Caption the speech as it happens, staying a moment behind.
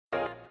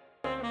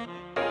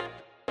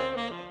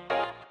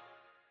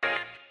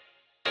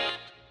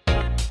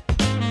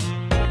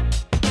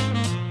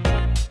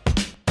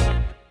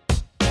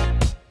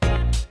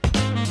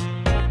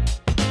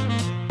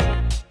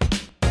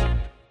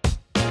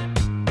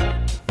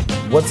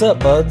What's up,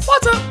 buds?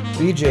 What's up?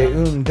 BJ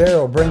and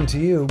Daryl bring to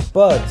you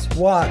Buds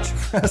Watch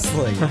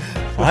Wrestling.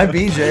 I'm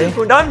BJ.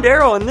 I'm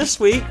Daryl, and this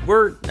week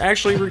we're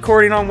actually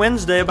recording on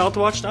Wednesday, about to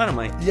watch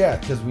Dynamite. Yeah,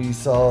 because we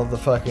saw the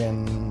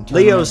fucking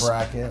Leo's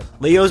bracket.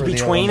 Leo's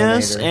between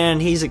us, and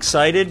he's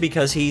excited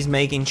because he's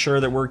making sure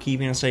that we're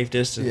keeping a safe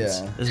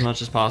distance as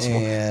much as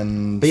possible.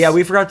 But yeah,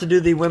 we forgot to do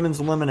the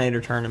women's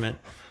eliminator tournament.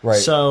 Right.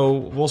 So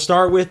we'll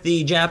start with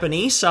the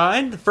Japanese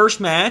side. The first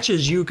match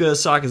is Yuka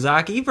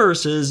Sakazaki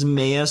versus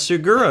Mia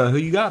Sugura. Who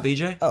you got,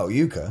 BJ? Oh,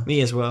 Yuka. Me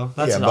as well.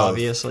 That's both.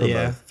 obviously,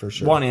 Both, for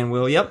sure. One and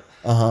Will, yep.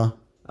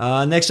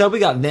 Uh-huh. Next up, we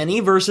got Veni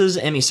versus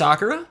Emi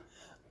Sakura.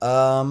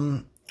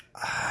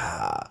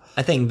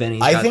 I think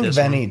Veni's I got think this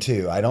Veni one.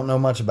 too. I don't know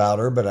much about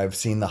her, but I've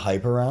seen the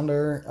hype around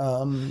her.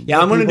 Yeah,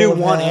 I'm going to do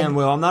one and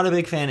Will. I'm not a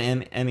big fan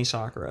of Emi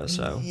Sakura,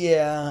 so.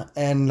 Yeah,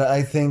 and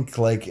I think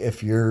like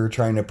if you're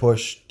trying to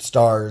push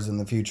stars in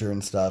the future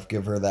and stuff,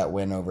 give her that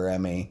win over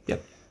Emi.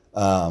 Yep. We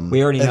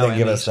already know and then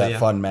give Emi, us so that yeah.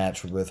 fun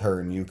match with her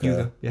and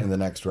Yuka in the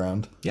next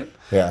round. Yep.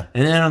 Yeah.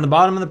 And then on the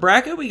bottom of the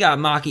bracket, we got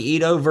Maki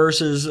Ito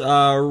versus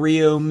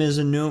Ryo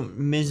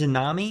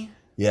Mizunami.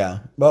 Yeah.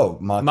 Oh,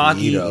 Maki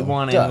Ito.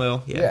 One and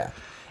Will. Yeah.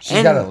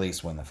 She's got to at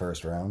least win the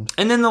first round.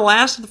 And then the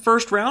last of the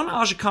first round,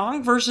 Aja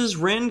Kong versus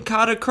Rin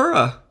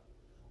Katakura.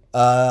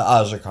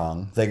 Aja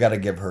Kong. They got to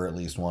give her at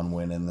least one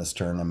win in this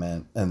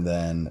tournament, and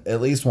then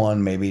at least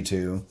one, maybe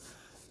two,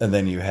 and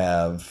then you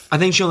have. I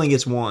think she only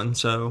gets one,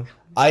 so.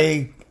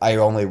 I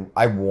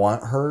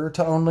want her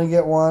to only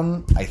get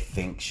one. I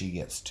think she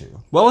gets two.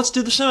 Well, let's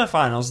do the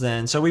semifinals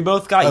then. So we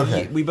both got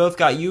Okay.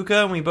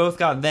 Yuka and we both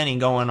got Veni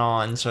going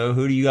on. So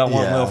who do you got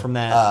one Will from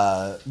that?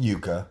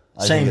 Yuka.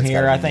 Same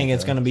here. I think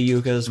it's going to be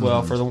Yuka as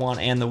well for the one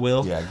and the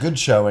Will. Yeah, good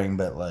showing,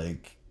 but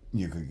like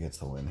Yuka gets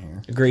the win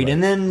here. Agreed. Right.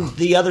 And then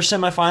the other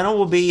semifinal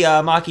will be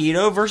Maki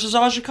Ito versus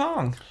Aja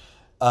Kong.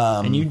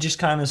 And you just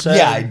kind of said...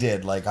 Yeah, I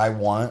did. Like, I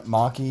want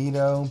Maki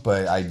Ito,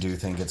 but I do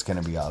think it's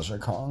going to be Aja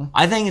Kong.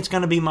 I think it's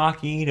going to be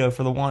Maki Ito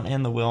for the one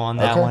and the Will on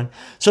that one.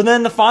 So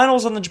then the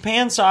finals on the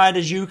Japan side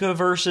is Yuka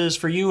versus,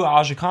 for you,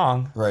 Aja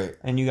Kong. Right.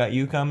 And you got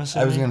Yuka, I'm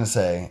assuming? I was going to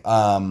say,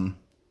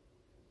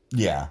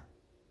 yeah.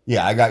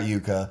 Yeah, I got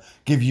Yuka.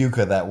 Give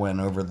Yuka that win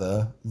over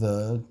the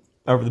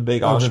over the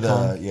big Aja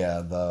Kong.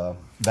 The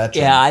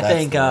veteran. Yeah, I That's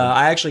think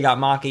I actually got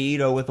Maki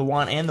Ito with the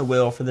one and the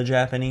Will for the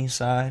Japanese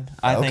side.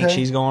 I think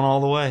she's going all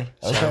the way.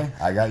 So. Okay,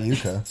 I got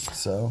Yuka.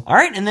 So all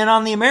right, and then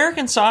on the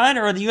American side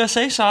or the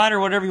USA side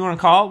or whatever you want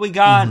to call it, we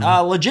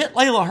got legit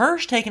Layla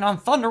Hirsch taking on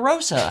Thunder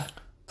Rosa.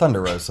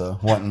 Thunder Rosa,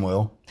 want and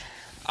Will.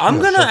 I'm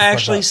going to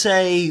actually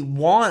say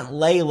want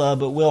Layla,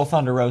 but will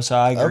Thunder Rosa.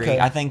 I agree. Okay.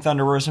 I think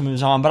Thunder Rosa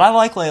moves on, but I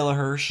like Layla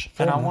Hirsch,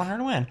 and I want her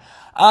to win.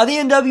 The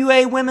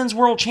NWA Women's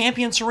World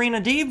Champion Serena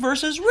Deeb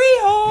versus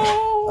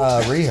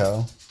Riho.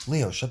 Riho.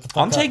 Leo, shut the fuck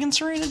up. I'm taking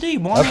Serena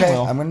Deeb. One Okay, and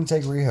Will. I'm going to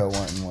take Riho,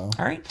 want and Will.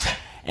 All right.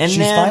 And she's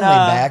then, finally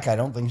back. I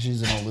don't think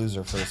she's going to lose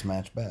her first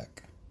match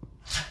back.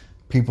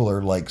 People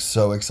are like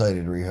so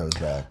excited Riho's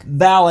back.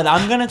 Valid.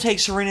 I'm going to take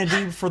Serena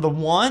Deeb for the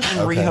one and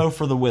Riho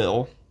for the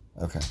will.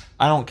 Okay.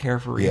 I don't care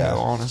for Riho, Yeah.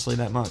 honestly,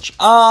 that much.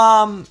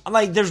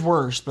 Like, there's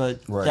worse,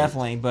 but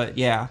definitely. But,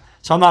 yeah.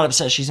 So I'm not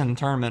upset she's in the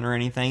tournament or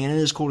anything, and it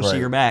is cool to see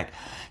her back.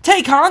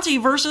 Tay Conti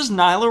versus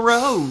Nyla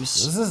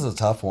Rose. This is a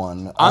tough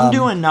one. I'm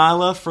doing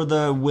Nyla for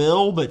the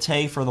will, but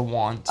Tay for the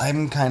want.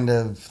 I'm kind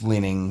of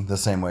leaning the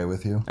same way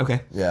with you.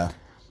 Okay. Yeah.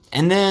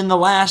 And then the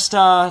last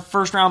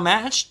first round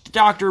match,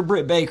 Dr.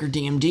 Britt Baker,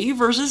 DMD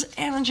versus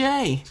Anna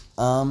Jay.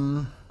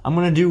 I'm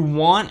going to do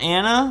want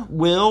Anna,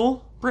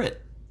 will, Britt.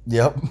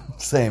 Yep,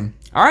 same.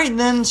 All right,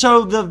 then,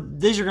 so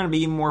these are going to be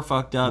even more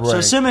fucked up. Right. So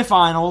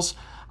semifinals,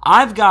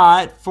 I've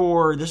got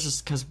for, this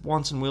is because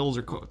wants and wills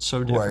are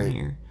so different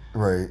here.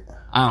 Right.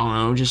 I don't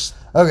know, just...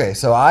 Okay,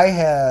 so I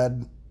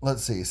had,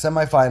 let's see,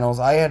 semifinals,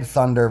 I had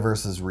Thunder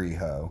versus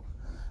Riho.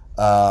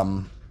 I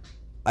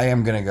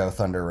am going to go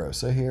Thunder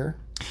Rosa here.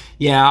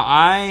 Yeah,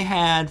 I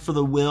had for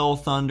the will,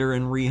 Thunder,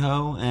 and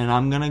Riho, and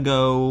I'm going to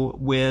go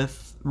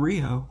with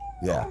Riho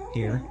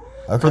here.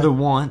 Okay. For the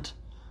want.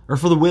 Or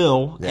for the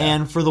will,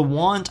 and for the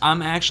want, I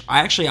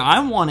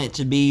want it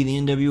to be the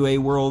NWA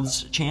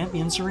World's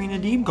Champion Serena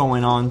Deeb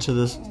going on to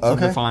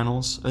the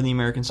finals of the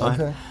American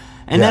side. Okay.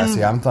 And then,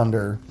 see, I'm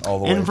Thunder all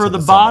the way. And for to the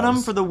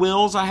bottom, for the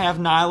wills, I have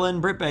Nyla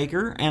and Britt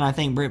Baker, and I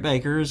think Britt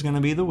Baker is going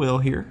to be the will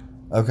here.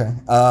 Okay,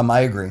 I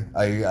agree.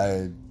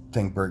 I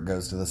think Britt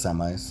goes to the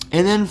semis.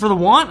 And then for the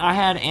want, I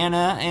had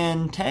Anna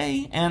and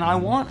Tay, and I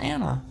want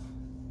Anna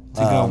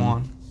to go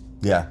on.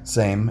 Yeah,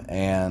 same.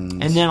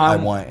 And then I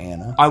want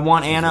Anna. I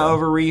want Anna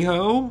over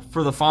Riho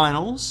for the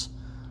finals.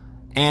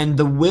 And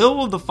the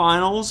will of the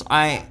finals,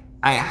 I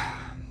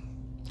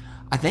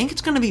think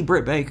it's going to be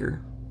Britt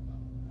Baker.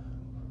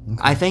 Okay.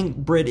 I think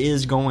Britt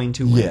is going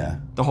to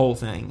win the whole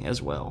thing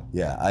as well.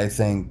 Yeah, I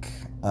think...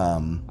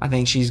 I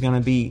think she's going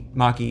to beat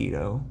Maki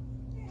Ito.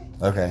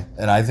 Okay,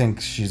 and I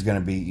think she's going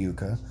to beat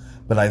Yuka.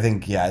 But I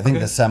think, the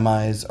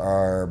semis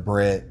are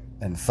Britt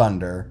and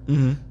Thunder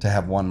to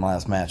have one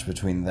last match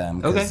between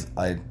them because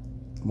I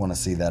want to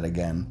see that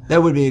again.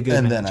 That would be a good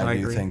match. And then I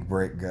do think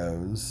Britt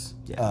goes.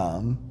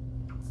 Yeah.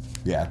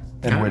 Yeah,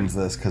 and wins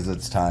this because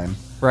it's time.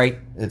 Right.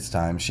 It's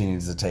time. She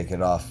needs to take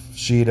it off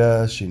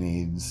Shida. She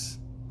needs...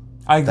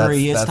 I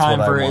agree. It's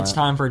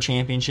time for a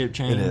championship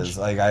change. It is.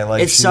 Like, I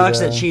like It Shida. sucks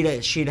that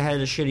Shida had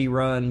a shitty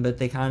run, but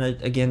they kind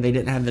of, again, they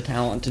didn't have the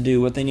talent to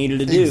do what they needed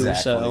to do.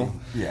 Exactly. So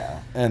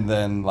yeah. And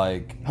then,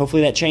 like...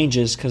 hopefully that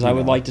changes, because I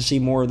would like to see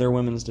more of their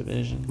women's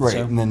division. Right.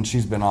 So. And then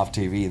she's been off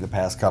TV the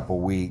past couple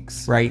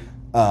weeks. Right.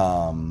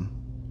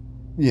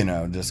 You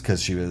know, just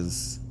because she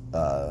was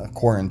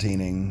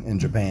quarantining in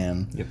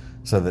Japan. Yep.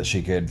 So that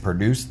she could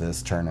produce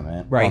this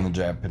tournament on the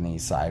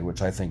Japanese side,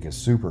 which I think is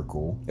super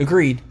cool.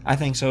 Agreed. I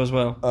think so as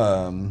well.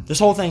 This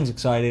whole thing's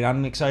exciting.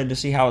 I'm excited to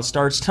see how it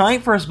starts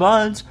tonight for us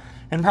buds,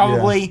 and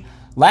probably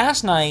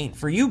last night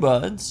for you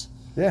buds.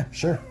 Yeah,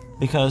 sure.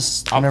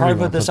 Because I'll probably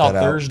put this out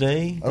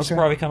Thursday. This will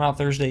probably come out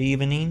Thursday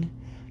evening,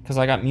 because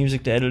I got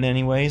music to edit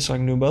anyway, so I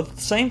can do both at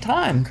the same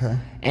time. Okay.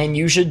 And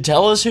you should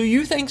tell us who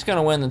you think's going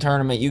to win the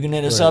tournament. You can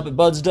hit us up at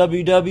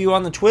BudsWW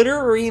on the Twitter,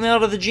 or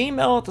email to the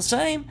Gmail at the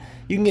same.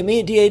 You can get me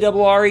at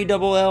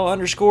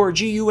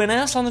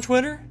DARRELL_GUNS on the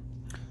Twitter.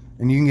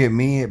 And you can get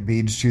me at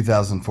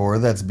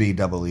Beej2004. That's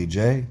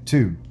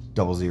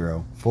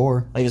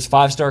BEEJ2004. Latest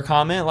 5-star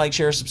comment, like,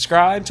 share,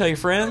 subscribe, tell your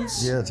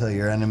friends. Yeah, tell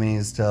your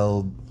enemies,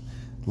 tell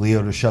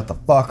Leo to shut the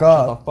fuck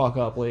up. Shut the fuck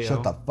up, Leo.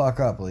 Shut the fuck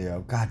up,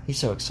 Leo. God. He's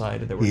so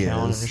excited that we're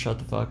telling him to shut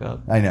the fuck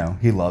up. I know.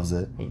 He loves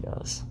it. He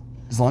does.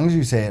 As long as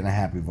you say it in a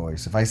happy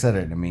voice. If I said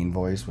it in a mean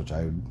voice, which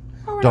I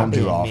don't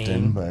do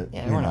often, but...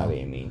 Yeah, we're not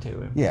being mean to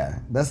him. Yeah,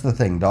 that's the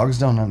thing. Dogs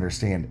don't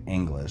understand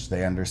English.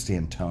 They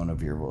understand tone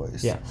of your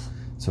voice. Yes.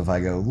 So if I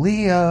go,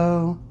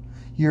 Leo,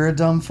 you're a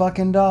dumb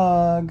fucking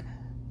dog,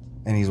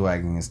 and he's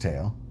wagging his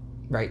tail.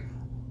 Right.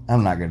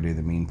 I'm not going to do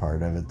the mean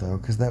part of it, though,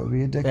 because that would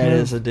be a dick move. That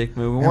is a dick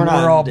move. We're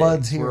all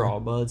buds here. We're all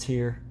buds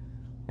here.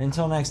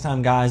 Until next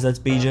time, guys, that's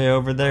BJ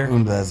over there.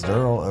 And that's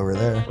Daryl over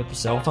there. With the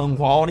Cell Phone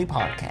Quality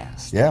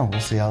Podcast. Yeah, we'll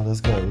see how this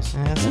goes.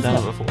 That's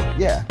done it before.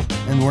 Yeah,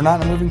 and we're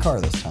not in a moving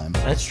car this time.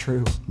 That's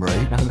true.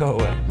 Right? Now go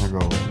away. Now go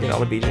away. Get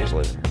all the BJ's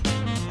living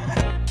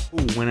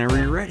room. Whenever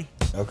you're ready.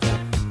 Okay.